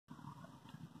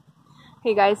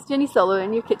Hey guys, Jenny Solo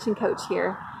and your kitchen coach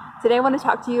here. Today I want to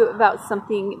talk to you about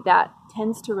something that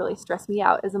tends to really stress me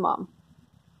out as a mom,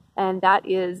 and that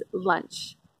is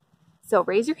lunch. So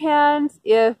raise your hands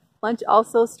if lunch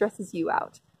also stresses you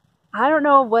out. I don't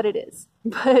know what it is,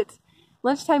 but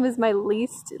lunch is my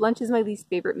least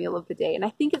favorite meal of the day, and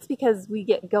I think it's because we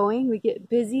get going, we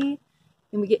get busy,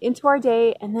 and we get into our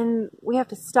day, and then we have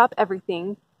to stop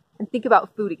everything and think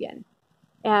about food again.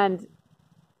 And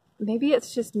maybe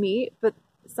it's just me, but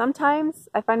sometimes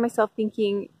I find myself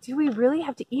thinking, do we really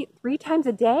have to eat 3 times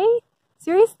a day?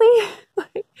 Seriously?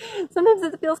 Sometimes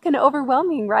it feels kind of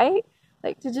overwhelming, right?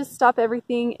 Like to just stop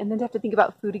everything and then to have to think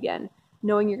about food again,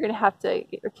 knowing you're going to have to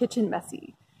get your kitchen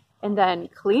messy and then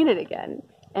clean it again.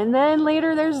 And then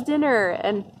later there's dinner,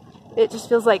 and it just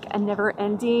feels like a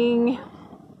never-ending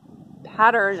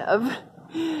pattern of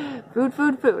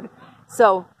food.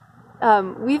 So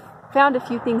we've found a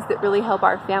few things that really help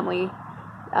our family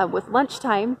with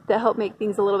lunchtime that help make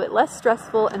things a little bit less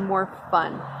stressful and more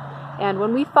fun. And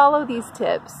when we follow these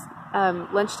tips,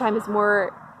 lunchtime is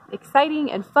more exciting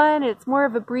and fun, and it's more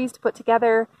of a breeze to put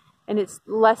together, and it's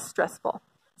less stressful.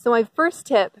 So my first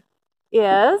tip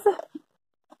is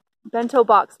bento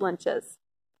box lunches.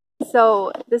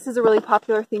 So this is a really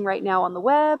popular thing right now on the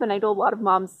web, and I know a lot of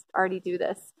moms already do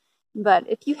this. But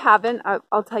if you haven't,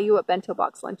 I'll tell you what bento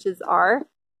box lunches are.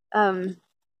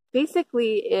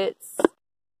 Basically, it's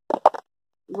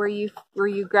where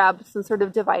you grab some sort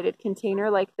of divided container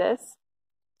like this,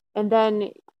 and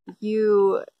then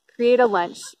you create a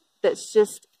lunch that's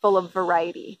just full of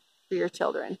variety for your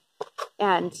children.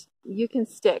 And you can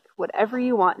stick whatever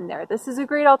you want in there. This is a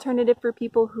great alternative for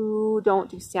people who don't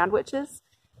do sandwiches.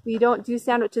 We don't do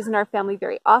sandwiches in our family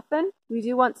very often. We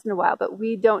do once in a while, but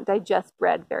we don't digest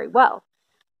bread very well.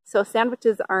 So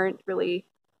sandwiches aren't really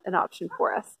an option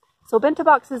for us. So bento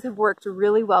boxes have worked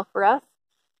really well for us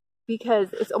because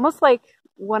it's almost like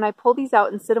when I pull these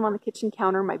out and sit them on the kitchen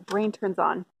counter, my brain turns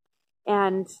on.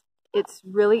 And it's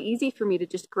really easy for me to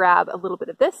just grab a little bit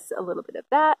of this, a little bit of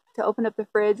that, to open up the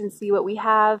fridge and see what we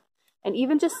have. And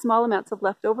even just small amounts of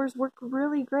leftovers work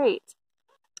really great.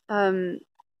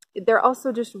 They're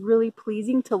also just really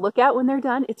pleasing to look at when they're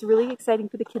done. It's really exciting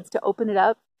for the kids to open it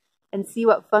up and see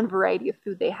what fun variety of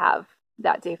food they have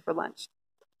that day for lunch.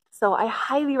 So I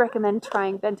highly recommend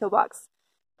trying bento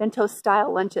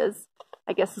style lunches,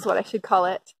 I guess is what I should call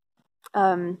it,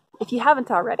 if you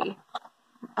haven't already.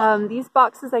 These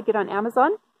boxes I get on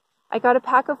Amazon. I got a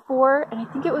pack of 4, and I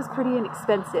think it was pretty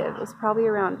inexpensive. It was probably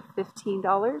around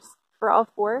 $15 for all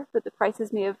 4, but the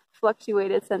prices may have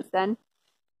fluctuated since then.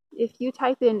 If you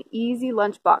type in easy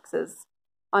lunch boxes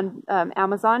on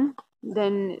Amazon,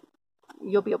 then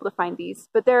you'll be able to find these,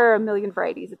 but there are a million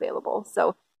varieties available.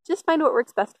 So just find what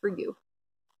works best for you.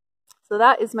 So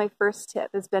that is my first tip,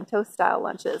 is bento style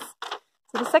lunches.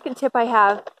 So the second tip I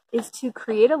have is to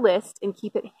create a list and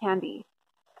keep it handy.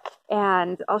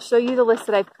 And I'll show you the list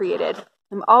that I've created.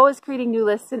 I'm always creating new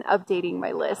lists and updating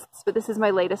my lists, but this is my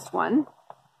latest one.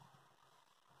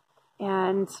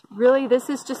 And really, this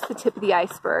is just the tip of the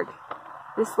iceberg.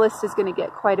 This list is going to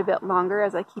get quite a bit longer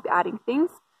as I keep adding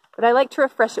things, but I like to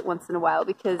refresh it once in a while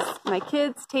because my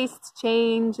kids' tastes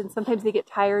change, and sometimes they get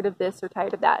tired of this or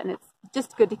tired of that, and it's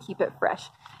just good to keep it fresh.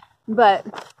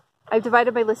 But I've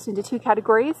divided my list into 2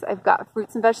 categories. I've got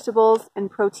fruits and vegetables and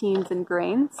proteins and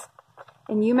grains.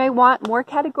 And you may want more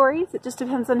categories. It just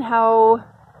depends on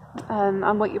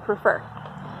on what you prefer.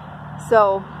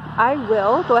 So I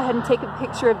will go ahead and take a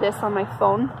picture of this on my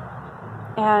phone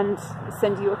and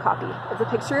send you a copy of the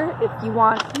picture if you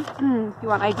want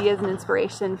ideas and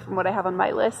inspiration from what I have on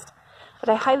my list. But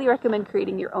I highly recommend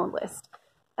creating your own list.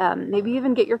 Maybe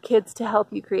even get your kids to help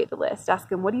you create the list. Ask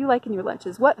them, what do you like in your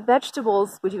lunches? What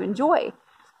vegetables would you enjoy?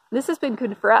 This has been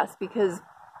good for us because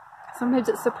sometimes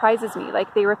it surprises me.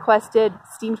 Like they requested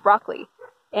steamed broccoli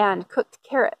and cooked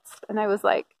carrots. And I was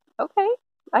like, okay,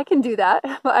 I can do that.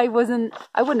 But I wouldn't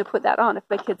have put that on if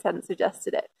my kids hadn't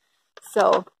suggested it.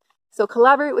 So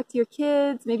collaborate with your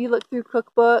kids, maybe look through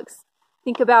cookbooks,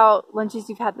 think about lunches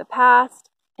you've had in the past,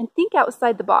 and think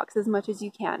outside the box as much as you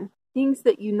can. Things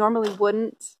that you normally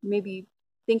wouldn't maybe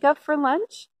think of for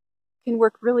lunch can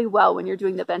work really well when you're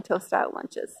doing the bento style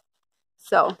lunches.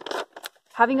 So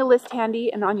having a list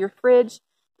handy and on your fridge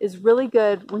is really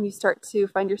good when you start to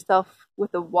find yourself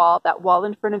with that wall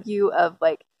in front of you of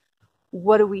like,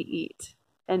 what do we eat?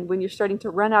 And when you're starting to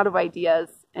run out of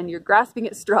ideas and you're grasping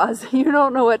at straws, you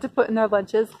don't know what to put in their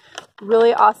lunches,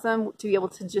 really awesome to be able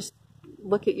to just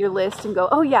look at your list and go,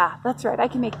 oh yeah, that's right, I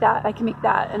can make that.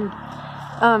 And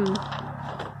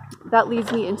that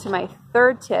leads me into my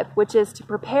third tip, which is to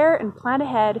prepare and plan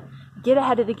ahead, get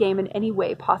ahead of the game in any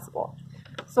way possible.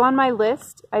 So on my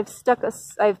list, I've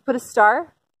put a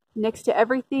star next to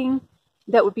everything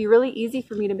that would be really easy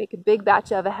for me to make a big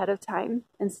batch of ahead of time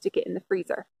and stick it in the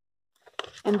freezer.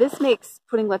 And this makes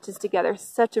putting lunches together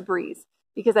such a breeze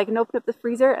because I can open up the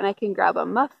freezer and I can grab a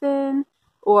muffin,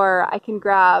 or I can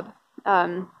grab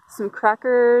some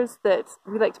crackers. That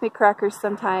we like to make crackers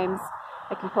sometimes.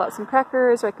 I can pull out some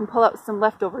crackers, or I can pull out some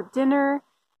leftover dinner.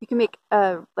 You can make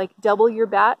like double your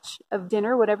batch of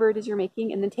dinner, whatever it is you're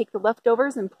making, and then take the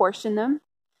leftovers and portion them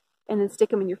and then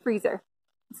stick them in your freezer.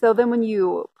 So then when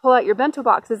you pull out your bento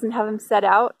boxes and have them set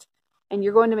out and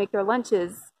you're going to make their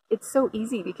lunches, it's so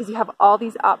easy because you have all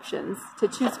these options to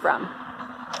choose from.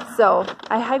 So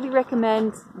I highly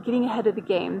recommend getting ahead of the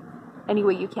game any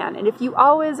way you can. And if you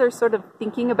always are sort of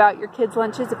thinking about your kids'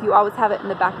 lunches, if you always have it in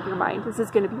the back of your mind, this is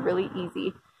going to be really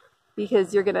easy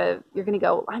because you're gonna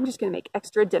go, I'm just gonna make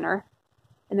extra dinner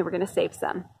and then we're gonna save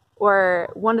some. Or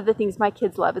one of the things my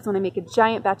kids love is when I make a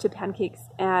giant batch of pancakes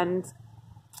and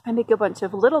I make a bunch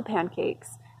of little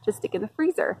pancakes to stick in the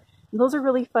freezer. And those are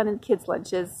really fun in kids'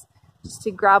 lunches, just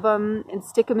to grab them and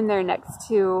stick them in there next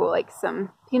to like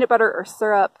some peanut butter or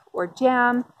syrup or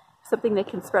jam, something they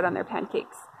can spread on their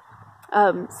pancakes.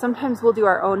 Sometimes we'll do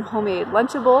our own homemade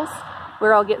Lunchables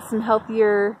where I'll get some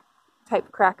healthier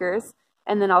type crackers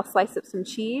and then I'll slice up some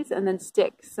cheese and then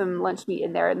stick some lunch meat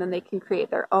in there, and then they can create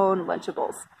their own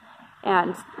Lunchables.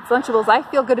 And it's Lunchables I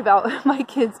feel good about my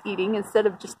kids eating instead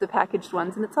of just the packaged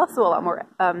ones, and it's also a lot more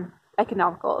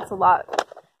economical. It's a lot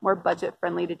more budget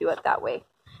friendly to do it that way.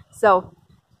 So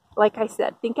like I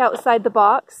said, think outside the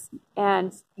box,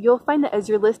 and you'll find that as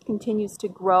your list continues to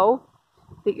grow,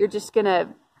 that you're just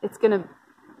it's gonna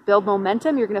build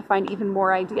momentum. You're gonna find even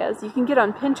more ideas. You can get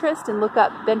on Pinterest and look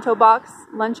up bento box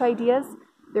lunch ideas.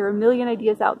 There are a million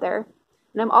ideas out there.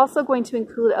 And I'm also going to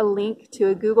include a link to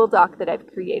a Google Doc that I've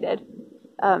created.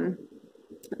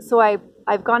 So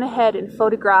I've gone ahead and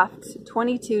photographed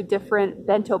 22 different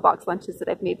bento box lunches that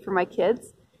I've made for my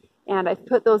kids. And I've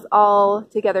put those all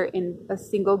together in a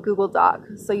single Google Doc.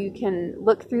 So you can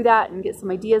look through that and get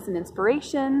some ideas and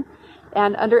inspiration.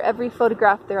 And under every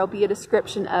photograph, there'll be a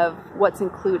description of what's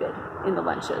included in the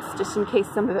lunches, just in case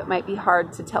some of it might be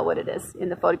hard to tell what it is in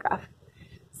the photograph.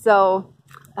 So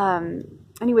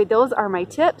anyway, those are my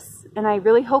tips. And I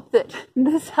really hope that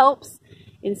this helps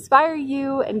inspire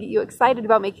you and get you excited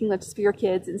about making lunches for your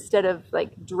kids instead of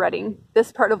like dreading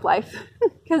this part of life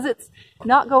because it's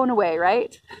not going away,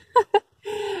 right?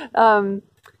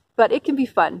 But it can be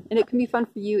fun, and it can be fun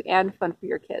for you and fun for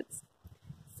your kids.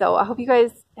 So I hope you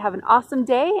guys have an awesome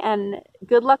day and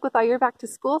good luck with all your back to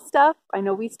school stuff. I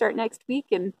know we start next week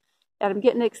and I'm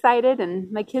getting excited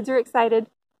and my kids are excited.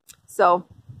 So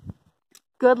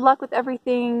good luck with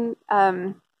everything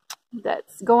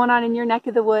that's going on in your neck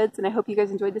of the woods, and I hope you guys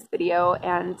enjoyed this video,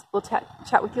 and we'll chat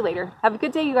with you later. Have a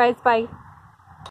good day, you guys. Bye.